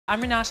I'm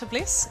Renata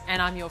Bliss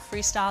and I'm your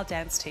freestyle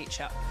dance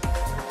teacher.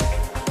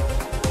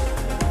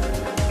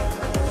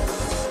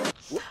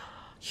 You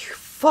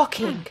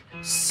fucking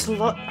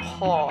slut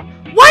whore.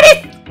 What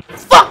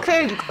is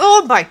fucking...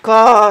 Oh my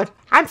god.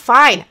 I'm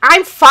fine.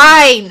 I'm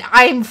fine.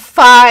 I'm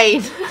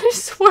fine. I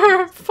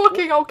swear I'm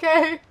fucking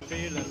okay.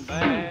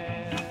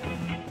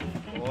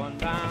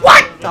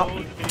 What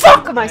the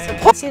fuck am I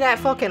supposed to... See that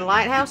fucking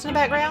lighthouse in the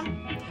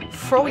background?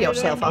 Throw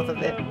yourself off of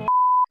it.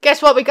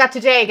 Guess what we got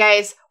today,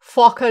 guys?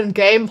 Fucking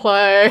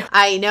gameplay.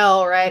 I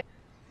know, right?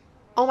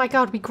 Oh my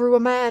god, we grew a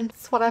man.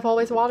 That's what I've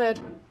always wanted.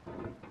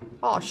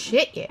 Oh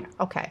shit, yeah.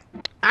 Okay.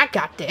 I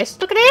got this.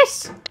 Look at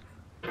this.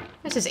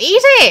 This is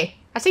easy.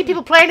 I see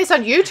people playing this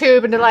on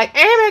YouTube and they're like,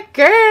 oh my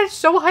god, it's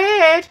so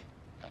hard.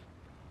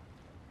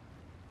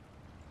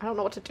 I don't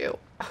know what to do.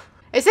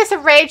 Is this a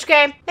rage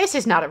game? This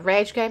is not a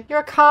rage game. You're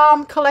a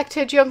calm,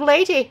 collected young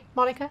lady,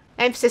 Monica.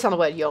 Emphasis on the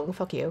word young.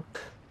 Fuck you.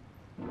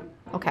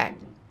 Okay.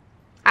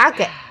 I'll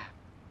get...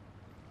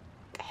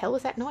 What the hell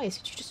was that noise?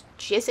 Did you just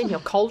jizz in your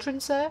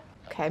cauldron, sir?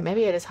 Okay,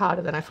 maybe it is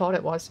harder than I thought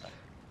it was.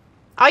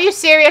 Are you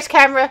serious,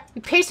 camera?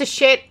 You piece of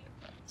shit.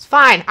 It's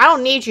fine. I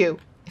don't need you.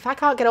 If I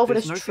can't get over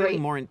this There's no tree...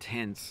 feeling more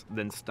intense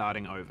than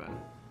starting over.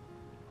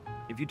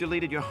 If you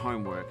deleted your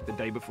homework the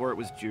day before it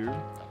was due,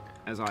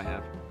 as I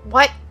have.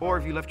 What? Or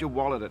if you left your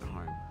wallet at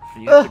home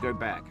and you have to go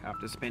back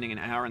after spending an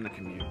hour in the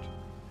commute.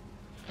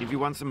 If you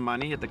won some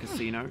money at the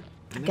casino...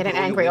 I'm getting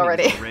angry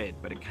already. Red,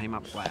 but it came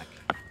up black.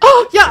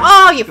 Oh, yeah!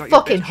 Oh, you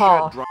fucking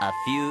whore! A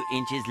few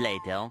inches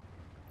later.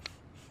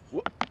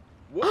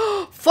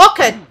 Fuck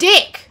a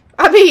dick!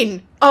 I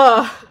mean,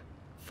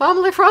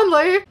 family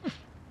friendly.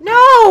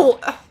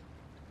 No!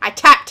 I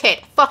tapped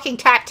it. Fucking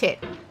tapped it.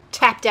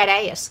 Tapped that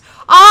ass.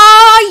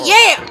 Oh,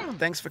 yeah!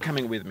 Thanks for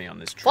coming with me on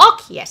this trip.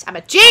 Fuck yes, I'm a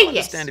I genius!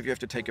 understand if you have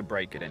to take a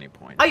break at any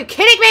point. Are you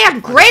kidding me? I'm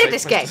great at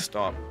this game.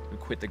 Stop and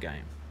quit the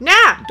game.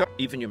 Nah! Don't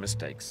even your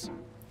mistakes.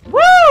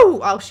 Woo!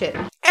 Oh shit.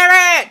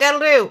 Alright, that'll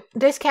do.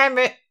 This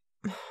camera...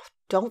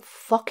 Don't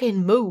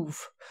fucking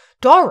move.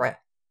 Dora!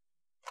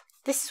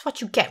 This is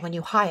what you get when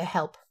you hire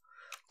help.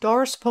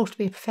 Dora's supposed to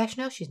be a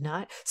professional. She's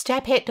not.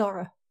 Step hit,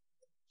 Dora.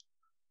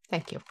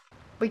 Thank you.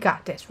 We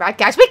got this, right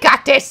guys? We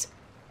got this!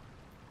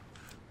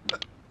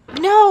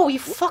 No, you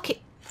fucking...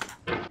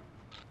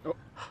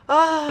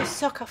 Oh,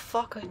 sucker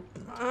fucker.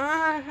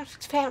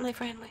 It's family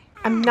friendly.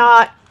 I'm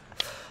not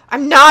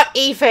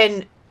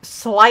even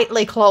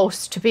slightly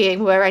close to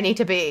being where I need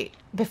to be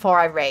before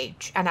I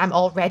rage. And I'm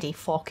already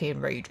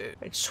fucking raging.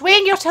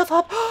 Swing yourself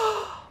up.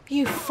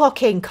 You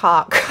fucking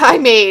cock. I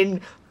mean,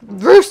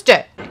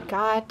 rooster.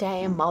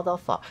 Goddamn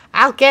motherfucker.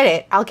 I'll get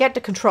it. I'll get the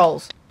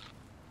controls.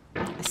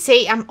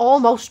 See, I'm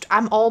almost,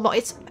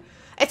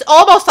 it's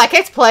almost like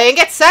it's playing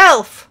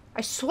itself.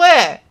 I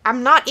swear,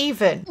 I'm not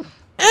even.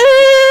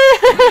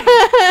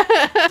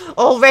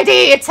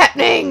 Already, it's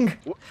happening.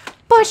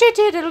 Push it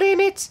to the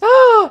limits.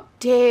 Oh,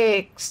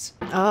 dicks.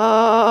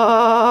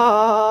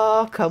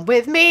 Oh, come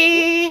with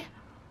me,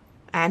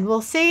 and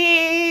we'll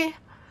see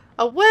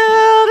a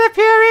world of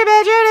pure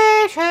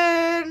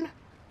imagination.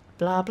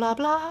 Blah, blah,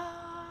 blah.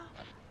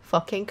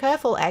 Fucking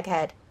careful,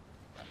 egghead.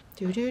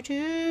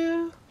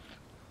 Do.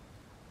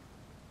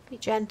 Be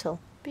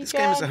gentle. This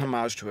game is a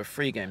homage to a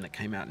free game that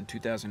came out in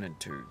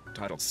 2002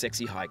 titled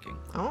Sexy Hiking.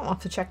 Oh, I'll have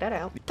to check that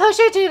out. Push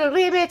it to the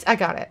limits. I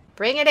got it.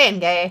 Bring it in,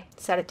 gay.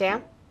 Set it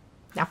down.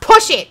 Now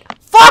push it.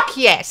 Fuck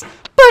yes.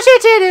 Push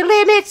it to the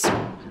limits.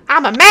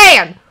 I'm a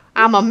man.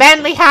 I'm a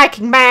manly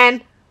hiking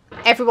man.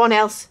 Everyone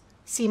else,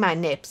 see my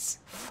nips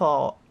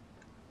for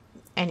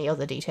any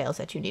other details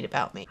that you need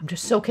about me. I'm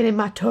just soaking in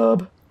my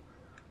tub.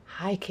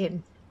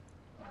 Hiking.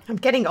 I'm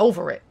getting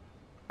over it.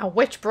 A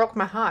witch broke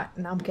my heart,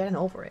 and I'm getting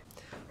over it.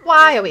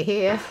 Why are we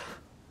here?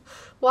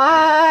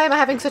 Why am I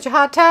having such a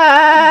hard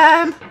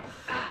time?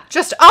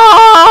 Just,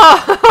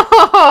 oh,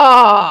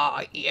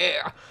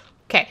 yeah.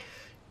 Okay,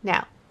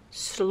 now,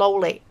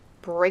 slowly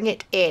bring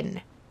it in.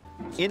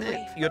 In it,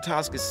 your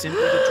task is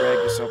simply to drag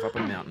yourself up a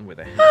mountain with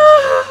a hand.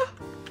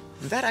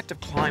 That act of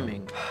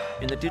climbing,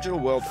 in the digital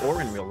world or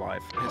in real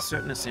life, has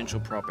certain essential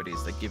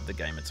properties that give the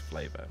game its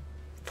flavor.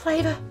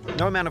 Flavor?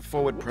 No amount of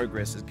forward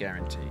progress is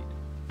guaranteed.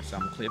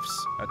 Some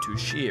cliffs are too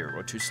sheer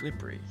or too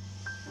slippery.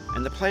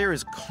 And the player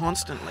is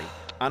constantly,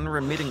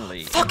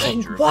 unremittingly in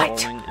danger of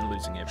falling and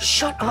losing everything.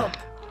 Shut up.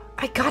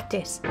 I got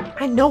this.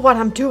 I know what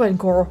I'm doing,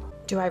 girl.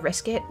 Do I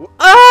risk it?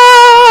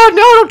 Oh,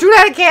 no, don't do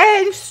that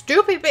again, you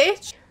stupid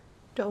bitch.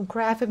 Don't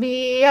cry for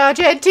me,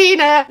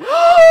 Argentina.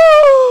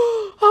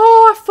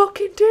 Oh, I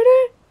fucking did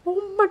it.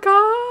 Oh my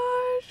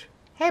gosh.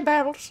 Hey,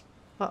 Battles.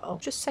 Uh-oh.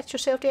 Just set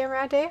yourself down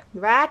right there.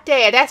 Right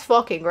there. That's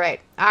fucking great.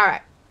 All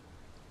right.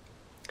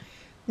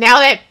 Now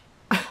then.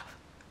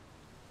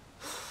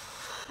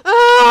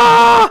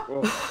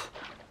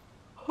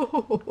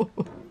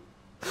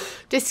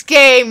 This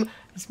game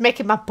is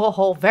making my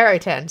butthole very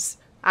tense.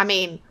 I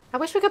mean, I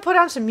wish we could put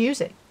on some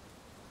music.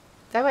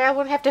 That way I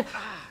wouldn't have to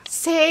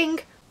sing.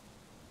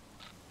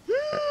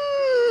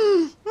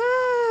 What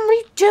are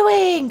you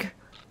doing?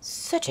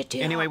 Such a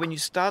dick. Anyway, when you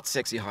start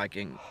sexy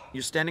hiking,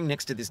 you're standing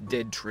next to this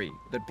dead tree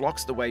that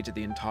blocks the way to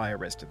the entire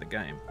rest of the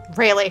game.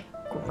 Really?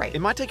 Great. It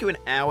might take you an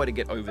hour to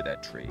get over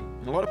that tree,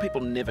 and a lot of people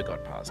never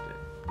got past it.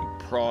 You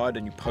prod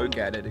and you poke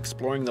at it,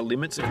 exploring the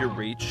limits of your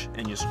reach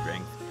and your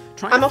strength,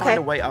 trying to find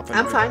a way up and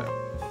over. I'm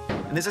fine.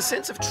 And there's a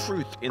sense of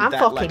truth in I'm that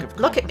fucking. lack of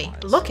Look at me.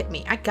 compromise. Look at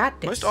me. I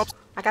got this.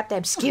 I got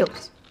them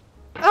skills.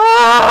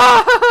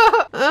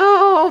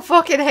 Oh,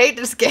 fucking hate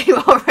this game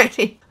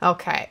already.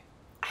 Okay.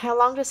 How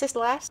long does this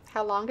last?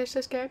 How long is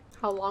this game?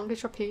 How long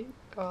is your pee?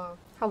 How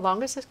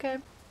long is this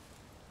game?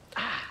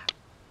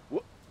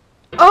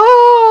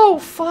 Oh,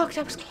 fuck,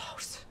 that was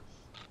close.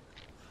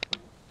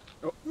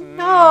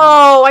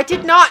 No, I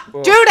did not do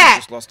You that.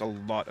 just lost a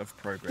lot of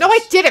progress. No, I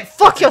didn't. Fuck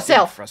That's a big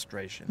yourself.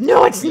 Frustration.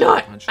 No, it's Really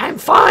not. punching I'm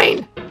it.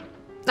 fine.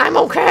 I'm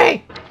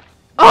okay.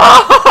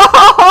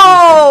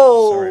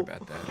 Oh! Sorry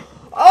about that.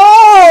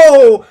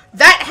 Oh!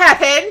 That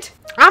happened.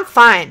 I'm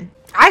fine.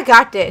 I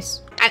got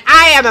this. And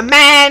I am a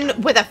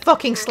man with a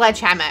fucking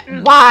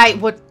sledgehammer. Why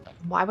would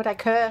I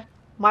care?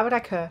 Why would I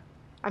care?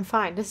 I'm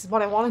fine. This is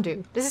what I want to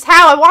do. This is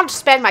how I want to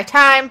spend my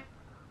time.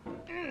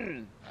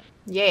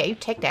 Yeah, you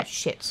take that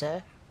shit,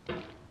 sir.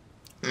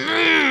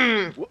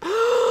 No!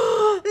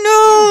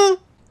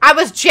 I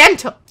was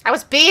gentle. I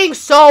was being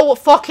so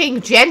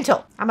fucking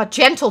gentle. I'm a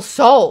gentle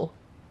soul.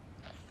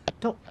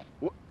 Don't.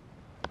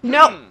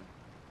 No.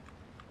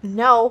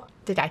 No.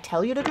 Did I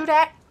tell you to do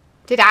that?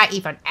 Did I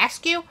even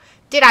ask you?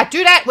 Did I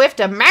do that with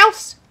the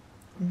mouse?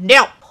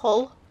 No.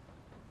 Pull.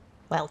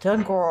 Well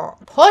done, girl.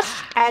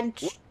 Push and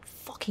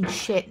fucking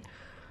shit.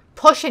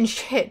 Push and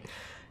shit.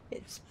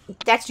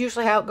 That's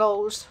usually how it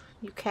goes.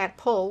 You can't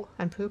pull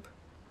and poop.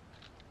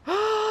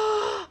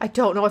 I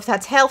don't know if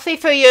that's healthy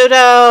for you,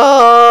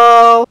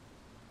 though.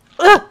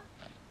 Ugh.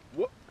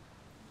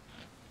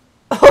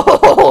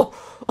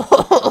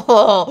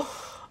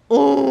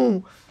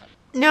 Oh,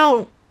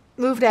 no.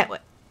 Move that way.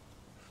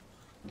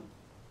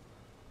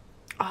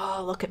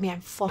 Oh, look at me.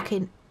 I'm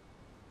fucking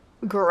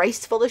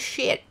graceful as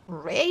shit.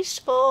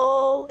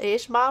 Graceful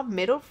is my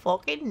middle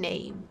fucking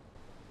name.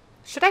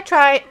 Should I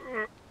try it?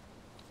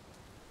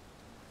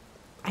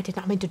 I did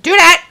not mean to do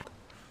that.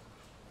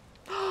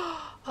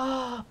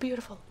 Oh,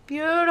 beautiful.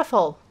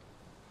 Beautiful.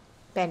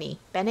 Benny.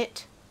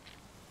 Bennett.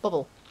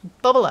 Bubble.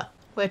 Bubbler.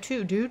 Where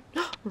to, dude?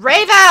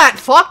 Rave it!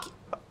 Fuck!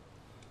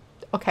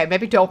 Okay,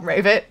 maybe don't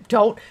rave it.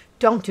 Don't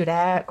do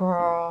that,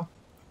 girl.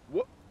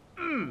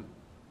 I'm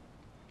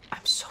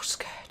so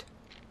scared.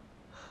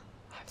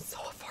 I'm so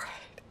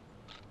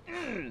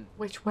afraid.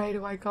 Which way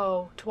do I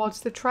go?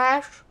 Towards the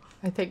trash?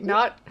 I think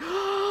not.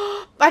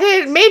 I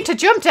didn't mean to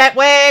jump that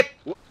way.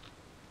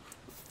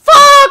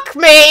 Fuck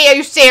me! Are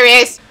you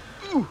serious?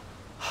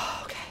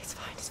 Okay, it's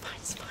fine. It's fine.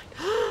 It's fine.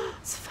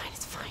 It's fine.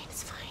 It's fine.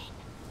 It's fine.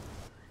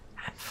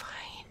 I'm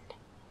fine.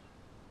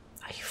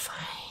 Are you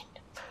fine?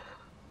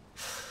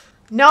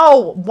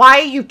 No! Why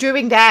are you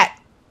doing that?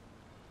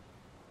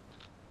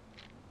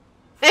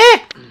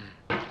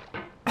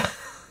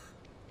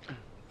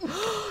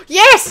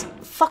 Yes!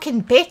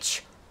 Fucking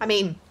bitch. I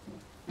mean...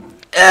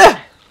 Ugh.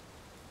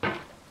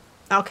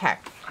 Okay.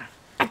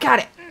 I got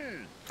it.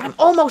 I'm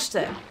almost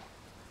there.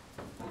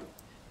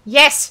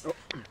 Yes!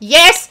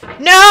 Yes!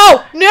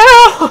 No!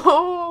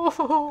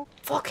 No!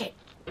 Fuck it.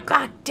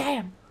 God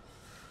damn.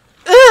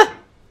 Ugh.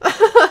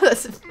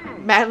 That's a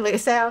manly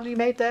sound you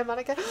made there,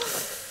 Monica.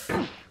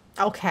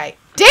 Okay.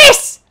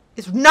 This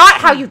is not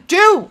how you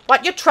do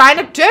what you're trying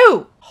to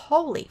do.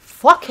 Holy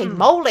fucking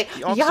moly.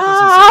 The obstacles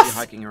in sexy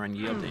hiking are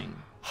unyielding,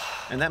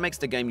 and that makes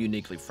the game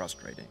uniquely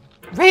frustrating.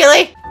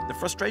 Really? The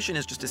frustration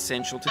is just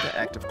essential to the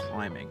act of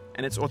climbing,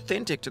 and it's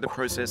authentic to the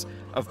process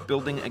of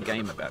building a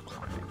game about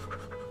climbing.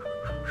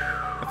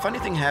 A funny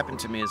thing happened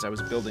to me as I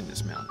was building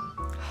this mountain.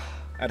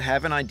 I'd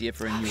have an idea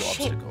for a new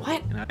obstacle,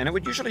 what? and it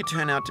would usually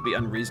turn out to be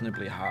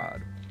unreasonably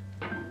hard.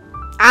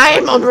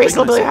 I'm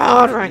unreasonably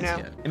hard right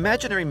now.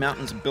 Imaginary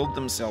mountains build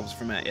themselves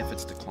from our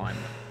efforts to climb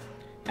them,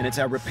 and it's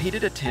our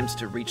repeated attempts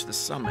to reach the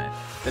summit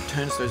that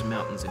turns those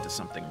mountains into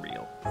something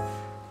real.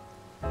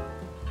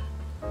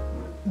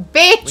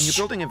 Bitch! When you're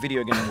building a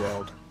video game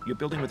world, you're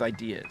building with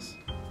ideas.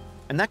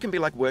 And that can be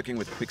like working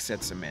with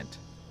quickset cement.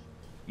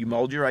 You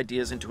mold your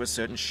ideas into a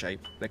certain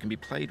shape that can be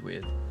played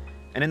with,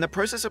 and in the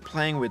process of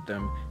playing with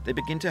them, they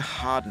begin to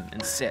harden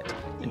and set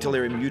until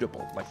they're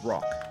immutable, like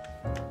rock.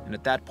 And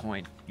at that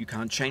point, you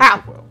can't change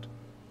Ow. the world.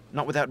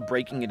 Not without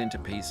breaking it into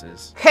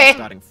pieces, Hey. and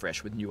starting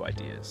fresh with new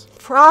ideas.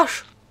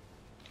 Frosh,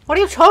 what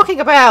are you talking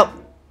about?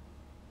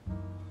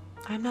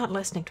 I'm not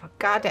listening to a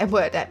goddamn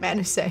word that man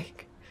is saying.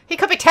 He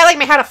could be telling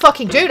me how to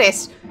fucking do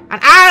this, and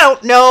I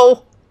don't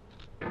know.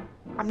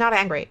 I'm not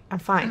angry. I'm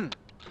fine.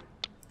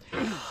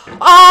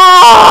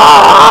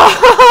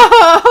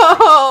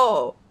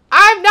 Oh!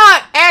 I'm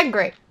not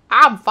angry.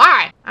 I'm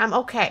fine. I'm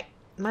okay.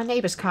 My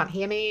neighbors can't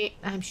hear me,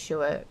 I'm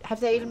sure. Have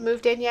they even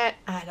moved in yet?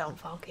 I don't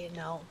fucking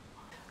know.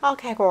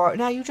 Okay, girl.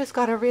 Now you just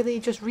gotta really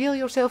just reel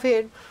yourself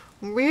in.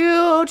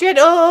 Real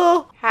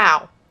gentle.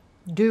 How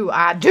do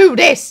I do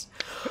this?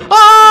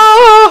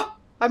 Oh!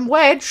 I'm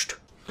wedged.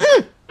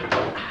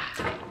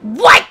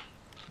 What?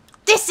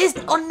 This is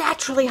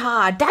unnaturally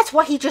hard. That's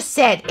what he just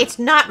said. It's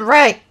not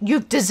right.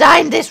 You've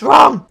designed this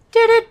wrong.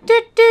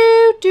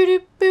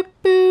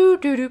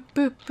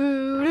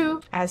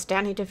 As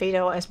Danny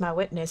DeVito as my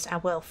witness, I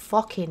will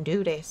fucking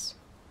do this.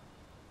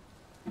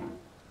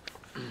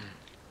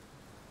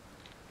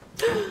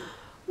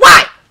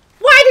 Why?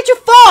 Why did you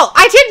fall?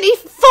 I didn't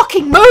even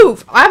fucking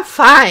move. I'm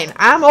fine.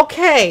 I'm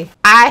okay.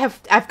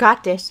 I've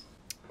got this.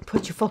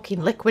 Put your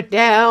fucking liquid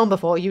down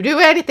before you do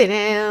anything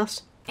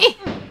else.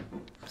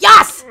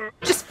 Yes!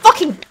 Just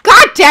fucking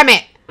goddamn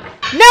it!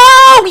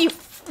 No, you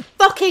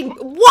fucking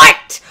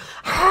what?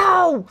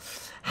 How?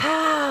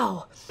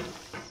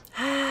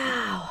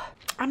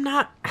 I'm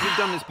not. You've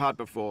done this part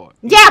before.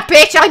 Yeah,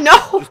 bitch, I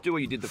know. Just do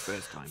what you did the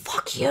first time.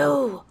 Fuck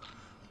you.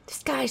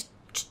 This guy's.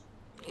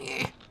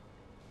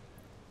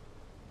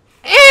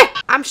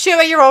 I'm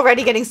sure you're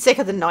already getting sick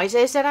of the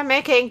noises that I'm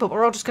making, but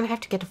we're all just gonna have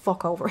to get the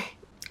fuck over it.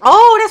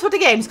 Oh, that's what the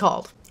game's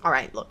called.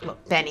 Alright,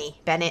 look.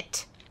 Benny,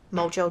 Bennett,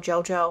 Mojo,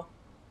 Jojo.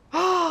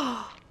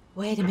 Oh,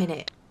 wait a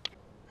minute.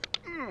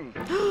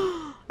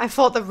 I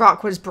thought the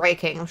rock was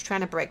breaking. I was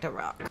trying to break the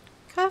rock.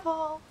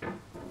 Careful.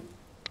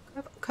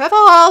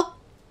 Careful!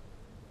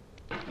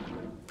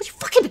 Would you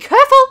fucking be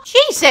careful?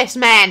 Jesus,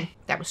 man!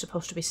 That was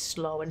supposed to be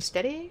slow and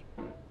steady.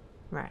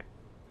 Right.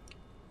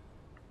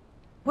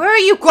 Where are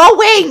you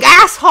going,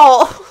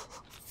 asshole?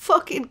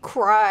 Fucking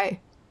cry.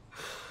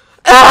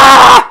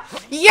 Ah!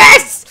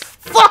 Yes!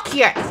 Fuck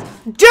yes!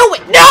 Do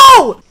it!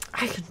 No!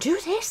 I can do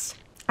this.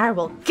 I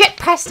will get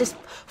past this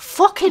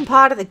fucking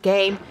part of the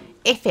game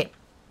if it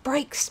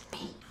breaks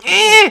me.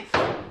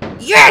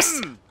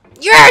 Yes!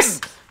 Yes!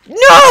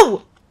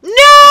 No!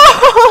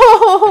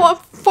 No! I'm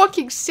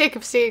fucking sick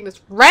of seeing this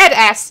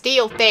red-ass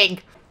steel thing.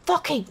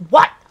 Fucking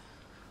what?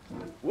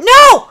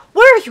 No!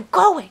 Where are you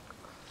going?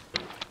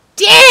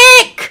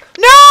 Dick!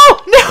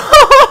 No!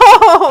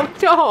 No!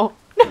 No!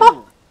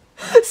 No!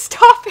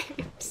 Stop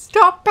it!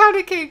 Stop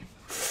panicking!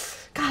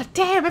 God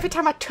damn, every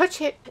time I touch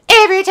it.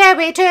 Every time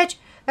we touch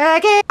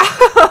again.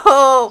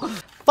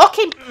 Oh!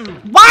 Fucking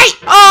white!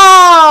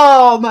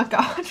 Oh my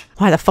god.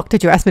 Why the fuck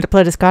did you ask me to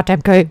play this goddamn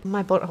game?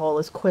 My butthole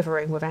is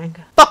quivering with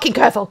anger. Fucking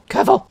careful!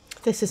 Careful!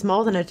 This is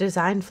more than a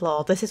design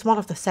flaw. This is one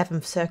of the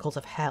 7 circles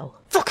of hell.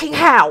 Fucking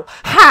how?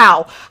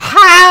 How?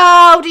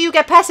 How do you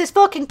get past this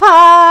fucking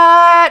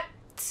part?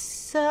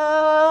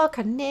 Suck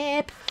a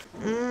nip.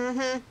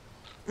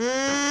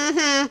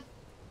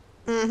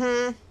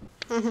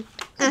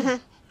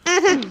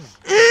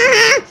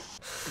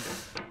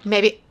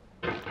 Maybe.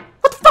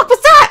 What the fuck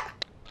was that?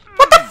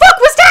 What the fuck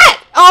was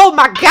that? Oh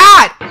my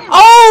god.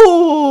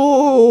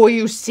 Oh,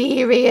 you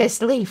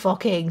seriously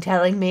fucking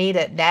telling me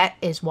that that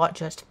is what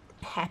just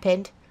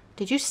happened?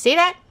 Did you see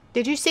that?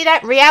 Did you see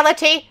that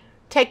reality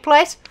take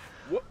place?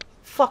 What?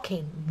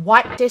 Fucking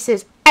what? This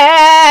is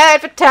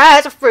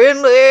advertiser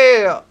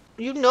friendly.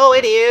 You know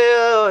it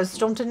is.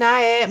 Don't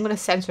deny it. I'm gonna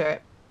censor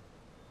it.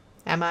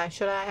 Am I?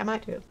 Should I? I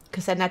might do.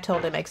 Because then that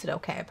totally makes it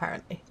okay,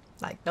 apparently.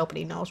 Like,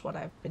 nobody knows what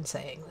I've been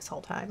saying this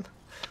whole time.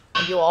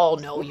 And you all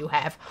know you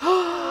have.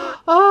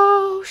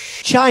 Oh,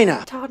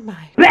 China. On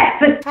my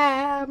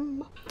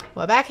fam.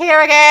 We're back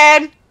here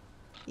again.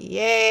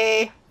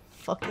 Yay.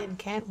 Fucking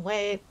can't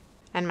wait.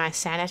 And my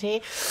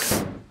sanity.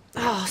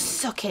 Oh,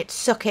 suck it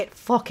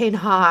fucking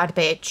hard,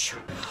 bitch.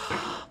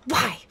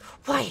 Why?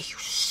 Why are you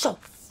so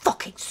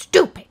fucking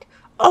stupid?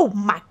 Oh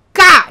my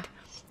god.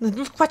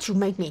 Look what you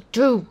made me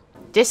do.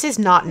 This is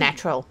not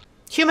natural.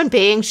 Human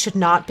beings should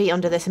not be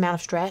under this amount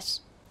of stress.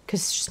 Because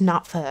it's just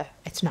not fair.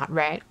 It's not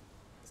right.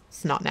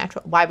 It's not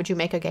natural. Why would you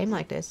make a game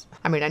like this?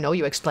 I mean, I know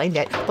you explained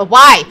it. But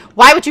why?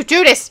 Why would you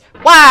do this?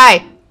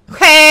 Why?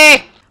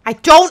 Okay. I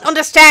don't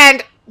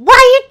understand. Why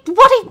are you...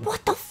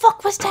 What the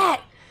fuck was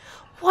that?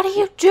 What are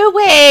you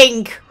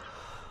doing?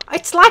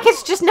 It's like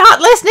it's just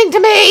not listening to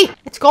me.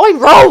 It's going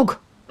rogue.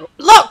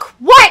 Look.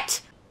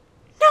 What?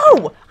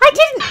 No. I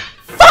didn't...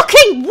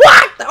 Fucking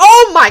what?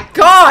 Oh my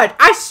god.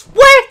 I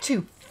swear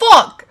to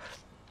fuck.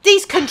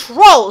 These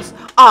controls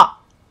are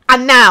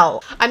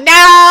anal.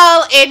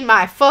 Anal in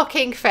my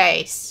fucking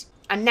face.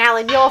 Anal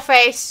in your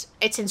face.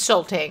 It's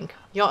insulting.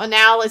 Your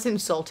anal is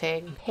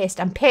insulting. Pissed.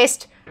 I'm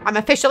pissed. I'm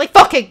officially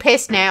fucking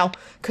pissed now.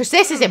 Because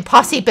this is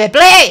impossible.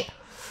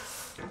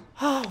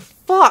 Oh,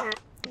 fuck.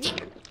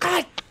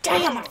 God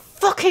damn my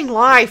fucking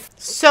life.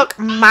 Suck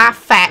my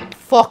fat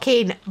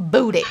fucking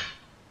booty.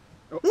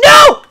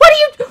 No! What are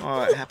you...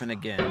 Oh, it happened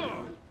again.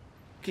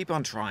 Keep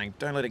on trying.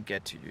 Don't let it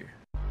get to you.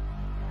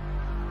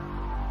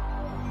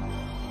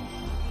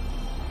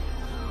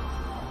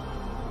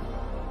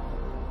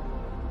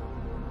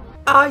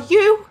 Are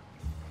you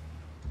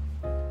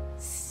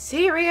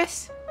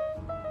serious?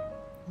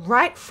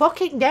 Right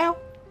fucking now?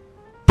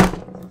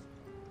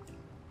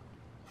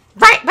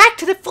 Right back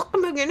to the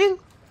fucking beginning?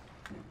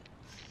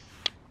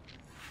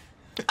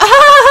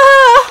 How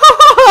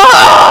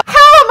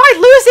am I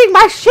losing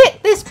my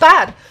shit this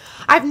bad?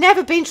 I've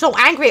never been so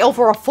angry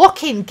over a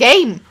fucking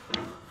game.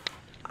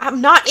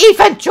 I'm not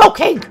even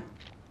joking.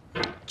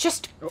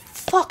 Just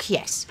fuck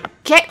yes.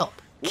 Get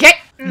up. Get...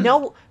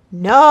 No.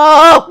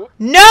 No!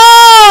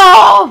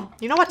 No!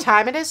 You know what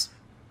time it is?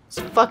 It's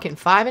fucking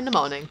 5 in the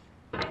morning.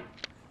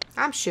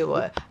 I'm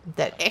sure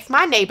that if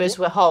my neighbors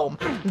were home,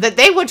 that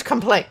they would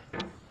complain.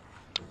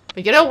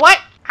 But you know what?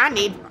 I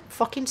need a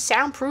fucking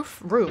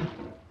soundproof room.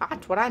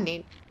 That's what I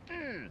need.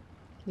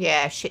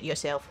 Yeah, shit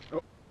yourself.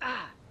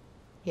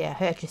 Yeah,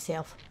 hurt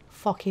yourself.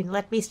 Fucking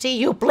let me see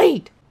you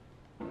bleed.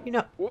 You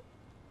know...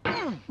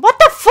 What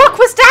the fuck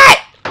was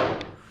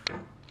that?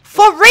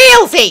 For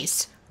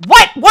realsies!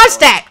 What was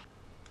that?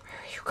 Where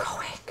are you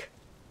going?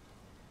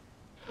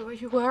 Who are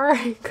you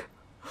wearing?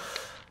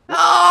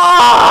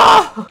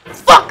 Oh!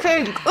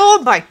 Fucking...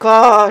 Oh my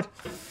god.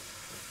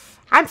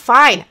 I'm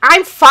fine.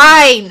 I'm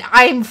fine.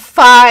 I'm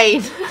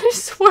fine. I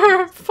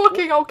swear I'm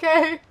fucking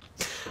okay.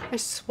 I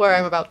swear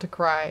I'm about to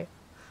cry.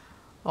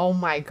 Oh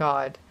my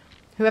god.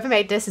 Whoever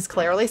made this is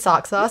clearly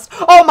sock sauce.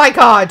 Oh my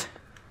god!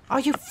 Are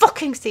you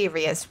fucking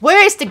serious?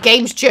 Where is the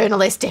games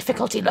journalist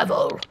difficulty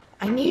level?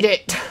 I need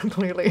it,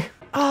 clearly.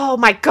 Oh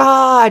my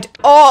god!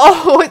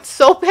 Oh, it's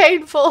so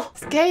painful.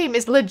 This game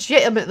is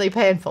legitimately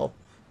painful.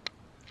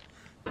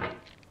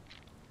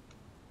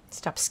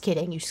 Stop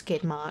skidding, you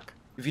skid mark.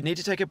 If you need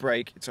to take a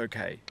break, it's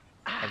okay.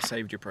 I've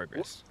saved your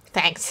progress.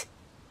 Thanks.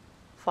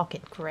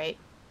 Fucking great.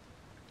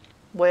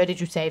 Where did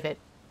you save it?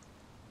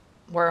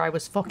 Where I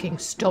was fucking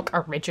stuck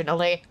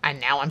originally, and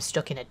now I'm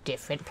stuck in a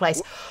different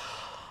place.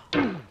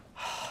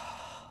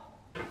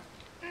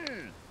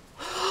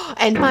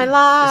 End my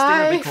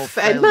life,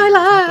 end my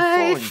Not the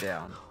falling life.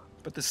 down,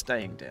 but the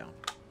staying down.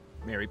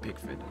 Mary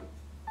Pickford.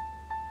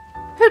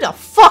 Who the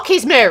fuck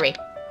is Mary?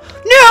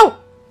 No!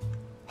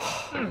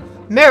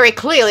 Mary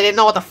clearly didn't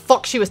know what the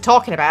fuck she was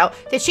talking about.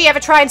 Did she ever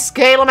try and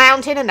scale a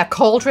mountain in a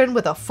cauldron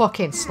with a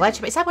fucking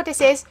sledgehammer? Is that what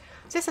this is?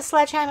 Is this a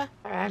sledgehammer?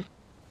 Alright.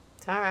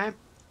 It's alright.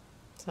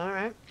 It's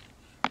alright.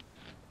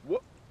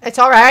 It's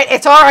alright.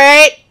 It's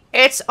alright.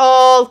 It's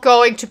all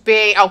going to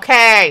be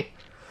okay.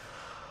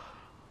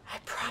 I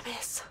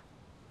promise.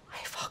 I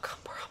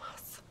fucking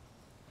promise.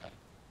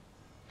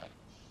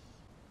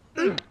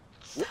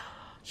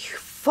 You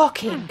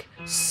fucking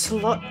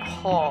slut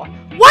whore.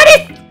 What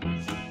is...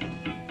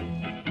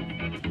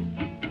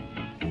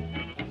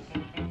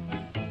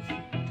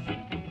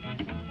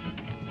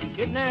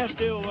 Get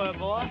nasty over,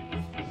 boy.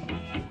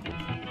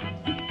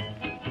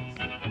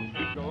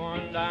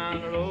 Going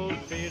down the road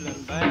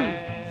feeling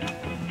bad.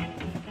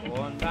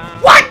 Going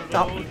down What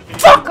the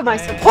fuck am I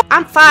supposed...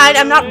 I'm fine.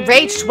 I'm not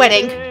rage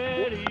sweating.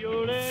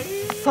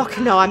 Fuck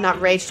no, I'm not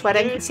rage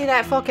sweating. See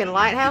that fucking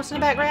lighthouse in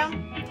the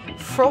background?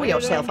 Throw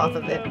yourself off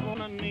of it.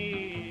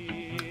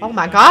 Oh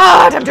my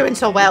god, I'm doing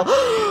so well.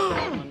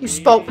 You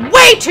spoke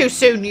way too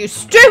soon, you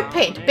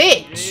stupid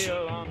bitch.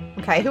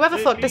 Okay, whoever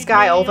fucked this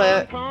guy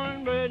over...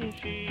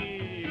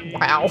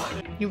 Wow.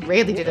 You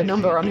really did a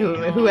number on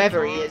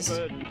whoever he is.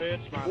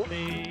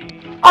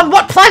 On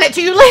what planet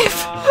do you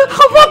live?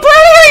 On what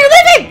planet are you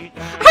living?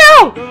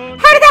 How?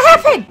 How did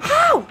that happen?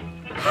 How?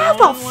 How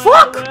the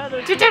fuck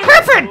did that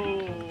happen?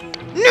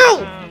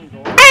 No!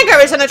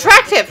 Anger isn't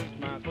attractive!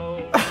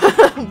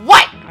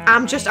 What?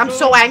 I'm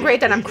so angry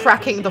that I'm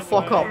cracking the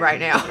fuck up right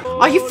now.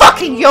 Are you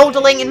fucking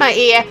yodeling in my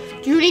ear?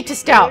 You need to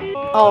stop.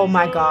 Oh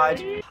my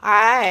god.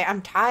 I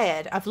am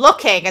tired of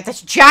looking at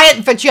this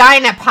giant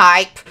vagina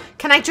pipe.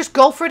 Can I just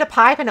go through the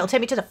pipe and it'll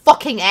take me to the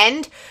fucking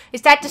end?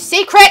 Is that the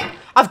secret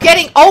of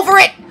getting over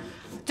it?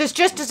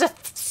 There's a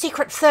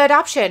secret third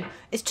option.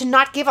 Is to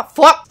not give a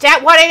fuck. Is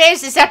that what it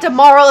is? Is that the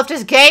moral of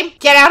this game?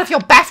 Get out of your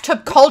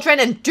bathtub cauldron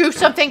and do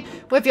something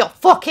with your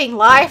fucking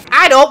life?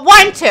 I don't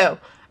want to.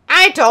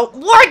 I don't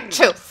want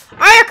to.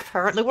 I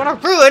apparently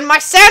want to ruin my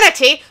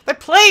sanity by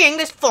playing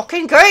this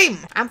fucking game.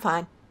 I'm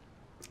fine.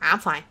 I'm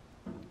fine.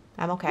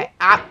 I'm okay.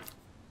 I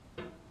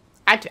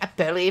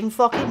barely even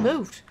fucking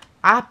moved.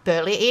 I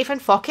barely even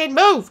fucking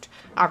moved.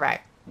 Alright.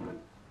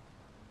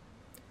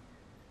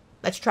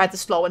 Let's try the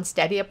slow and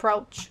steady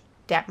approach.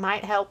 That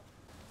might help.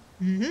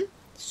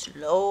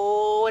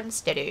 Slow and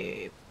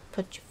steady.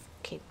 Put your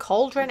fucking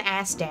cauldron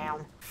ass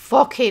down.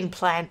 Fucking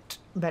plant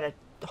better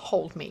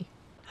hold me.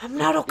 I'm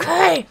not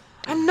okay.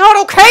 I'm not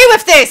okay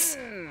with this.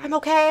 I'm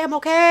okay. I'm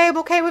okay. I'm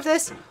okay with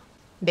this.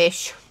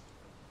 Bish.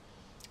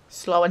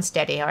 Slow and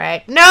steady,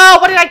 alright? No!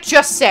 What did I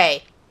just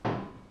say?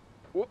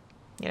 Yeah,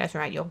 that's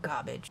right. You're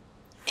garbage.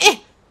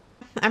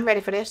 I'm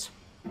ready for this.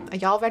 Are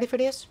y'all ready for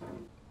this?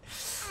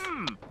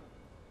 Oh,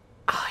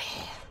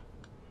 yeah.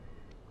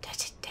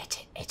 That's it. That's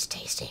it. It's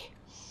tasty.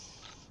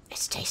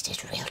 It's tasty.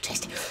 It's real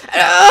tasty.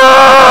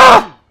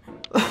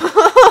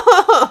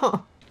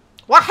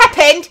 What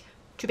happened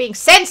to being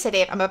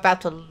sensitive? I'm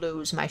about to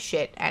lose my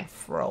shit and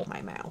throw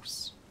my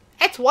mouse.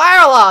 It's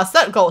wireless.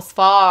 That goes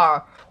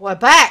far. We're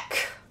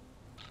back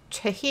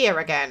to here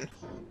again.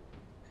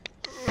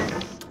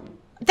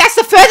 That's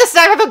the furthest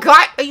I've ever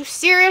got. Are you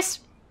serious?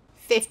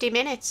 50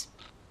 minutes.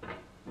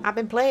 I've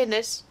been playing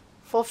this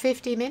for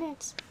 50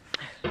 minutes.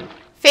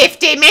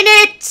 50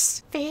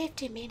 minutes!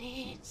 50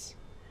 minutes.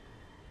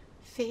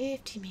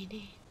 50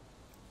 minutes.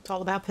 It's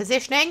all about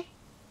positioning.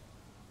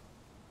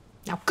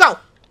 Now go!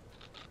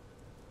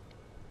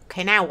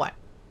 Okay, now what?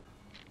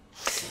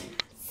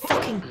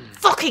 Fucking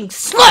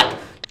slut!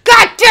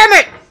 God damn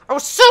it! I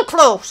was so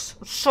close! I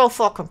was so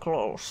fucking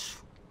close.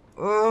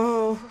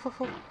 I'm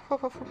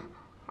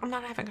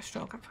not having a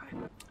stroke, I'm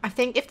fine. I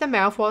think if the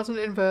mouth wasn't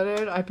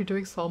inverted, I'd be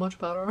doing so much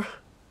better.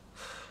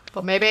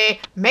 But maybe,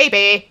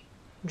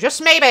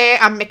 just maybe,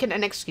 I'm making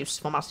an excuse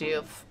for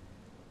myself.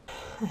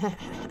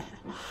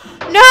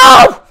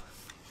 No!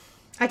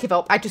 I give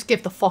up. I just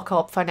give the fuck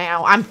up for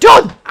now. I'm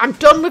done! I'm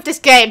done with this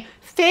game.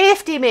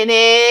 50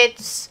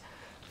 minutes.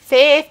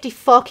 50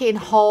 fucking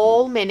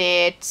whole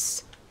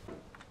minutes.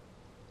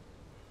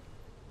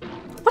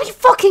 What are you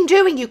fucking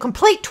doing, you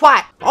complete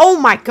twat? Oh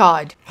my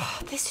god.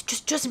 This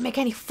just doesn't make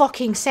any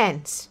fucking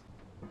sense.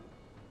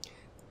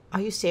 Are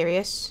you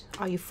serious?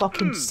 Are you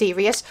fucking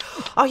serious?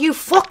 Are you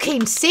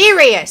fucking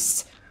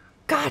serious?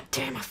 God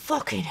damn, I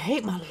fucking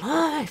hate my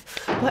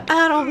life. But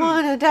I don't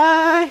wanna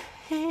die.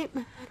 Hate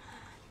my life.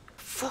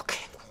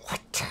 Fucking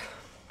what?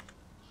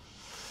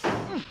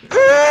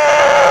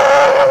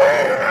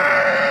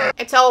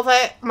 It's over.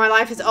 My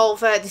life is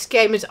over. This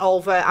game is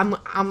over.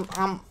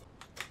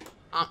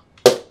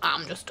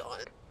 I'm just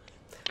done.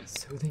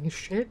 Soothing as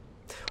shit.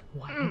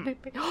 Why didn't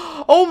it be?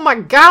 Oh my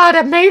god,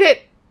 I made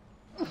it!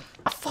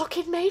 I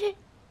fucking made it!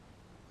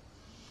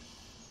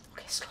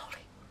 Okay, slowly.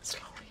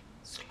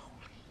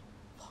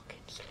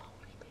 Fucking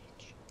slowly,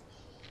 bitch.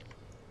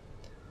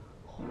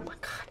 Oh my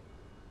god.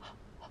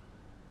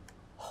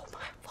 Oh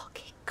my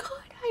fucking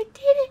god, I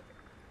did it!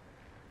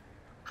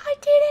 I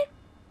did it!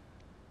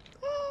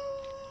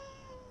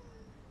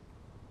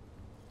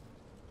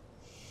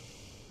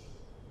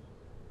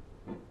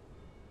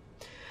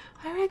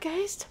 Alright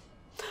guys,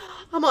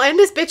 I'm gonna end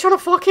this bitch on a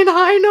fucking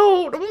high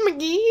note. Oh my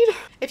god.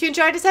 If you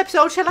enjoyed this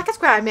episode, share, like,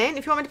 subscribe, man.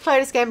 If you want me to play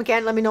this game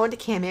again, let me know in the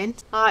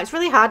comments. It's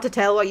really hard to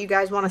tell what you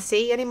guys want to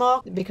see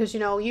anymore because,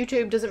 you know,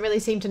 YouTube doesn't really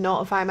seem to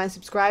notify my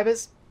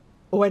subscribers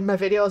when my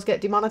videos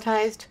get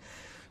demonetized.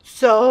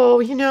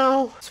 So, you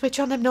know, switch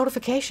on them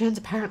notifications.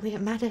 Apparently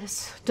it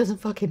matters. Doesn't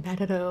fucking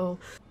matter though.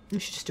 You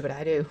should just do what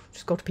I do.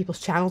 Just go to people's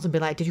channels and be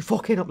like, did you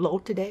fucking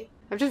upload today?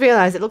 I've just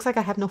realized it looks like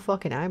I have no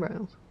fucking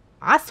eyebrows.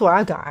 I swear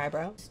I've got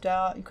eyebrows.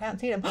 You can't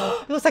see them.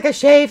 It looks like I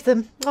shaved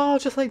them. Oh,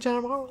 just like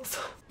Jenna Marbles.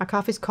 My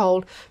coffee's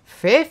cold.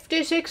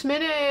 56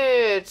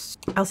 minutes.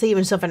 I'll see you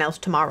in something else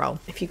tomorrow.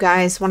 If you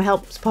guys want to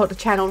help support the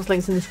channel, there's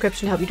links in the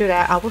description. Help you do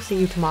that. I will see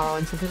you tomorrow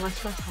in something like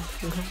that.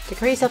 Take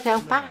care of yourself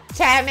now. Bye.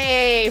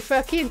 Tammy!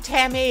 Fucking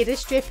Tammy, the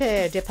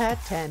stripper. The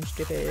part-time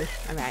stripper.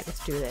 Alright,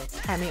 let's do this.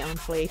 Tammy on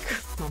fleek.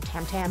 Come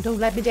on, Tam. Don't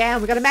let me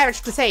down. We got a marriage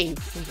to save.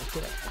 Let's do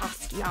it.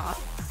 Fast, yeah.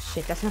 Oh,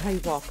 shit, that's not how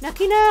you walk.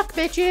 Knocky knock,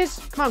 bitches.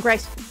 Come on,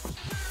 Grace.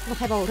 What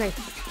have all day?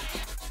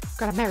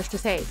 Got a marriage to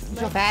save.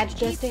 Is your badge,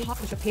 Dusty?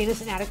 Is your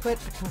penis inadequate?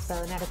 I can't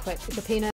spell inadequate. Is your penis?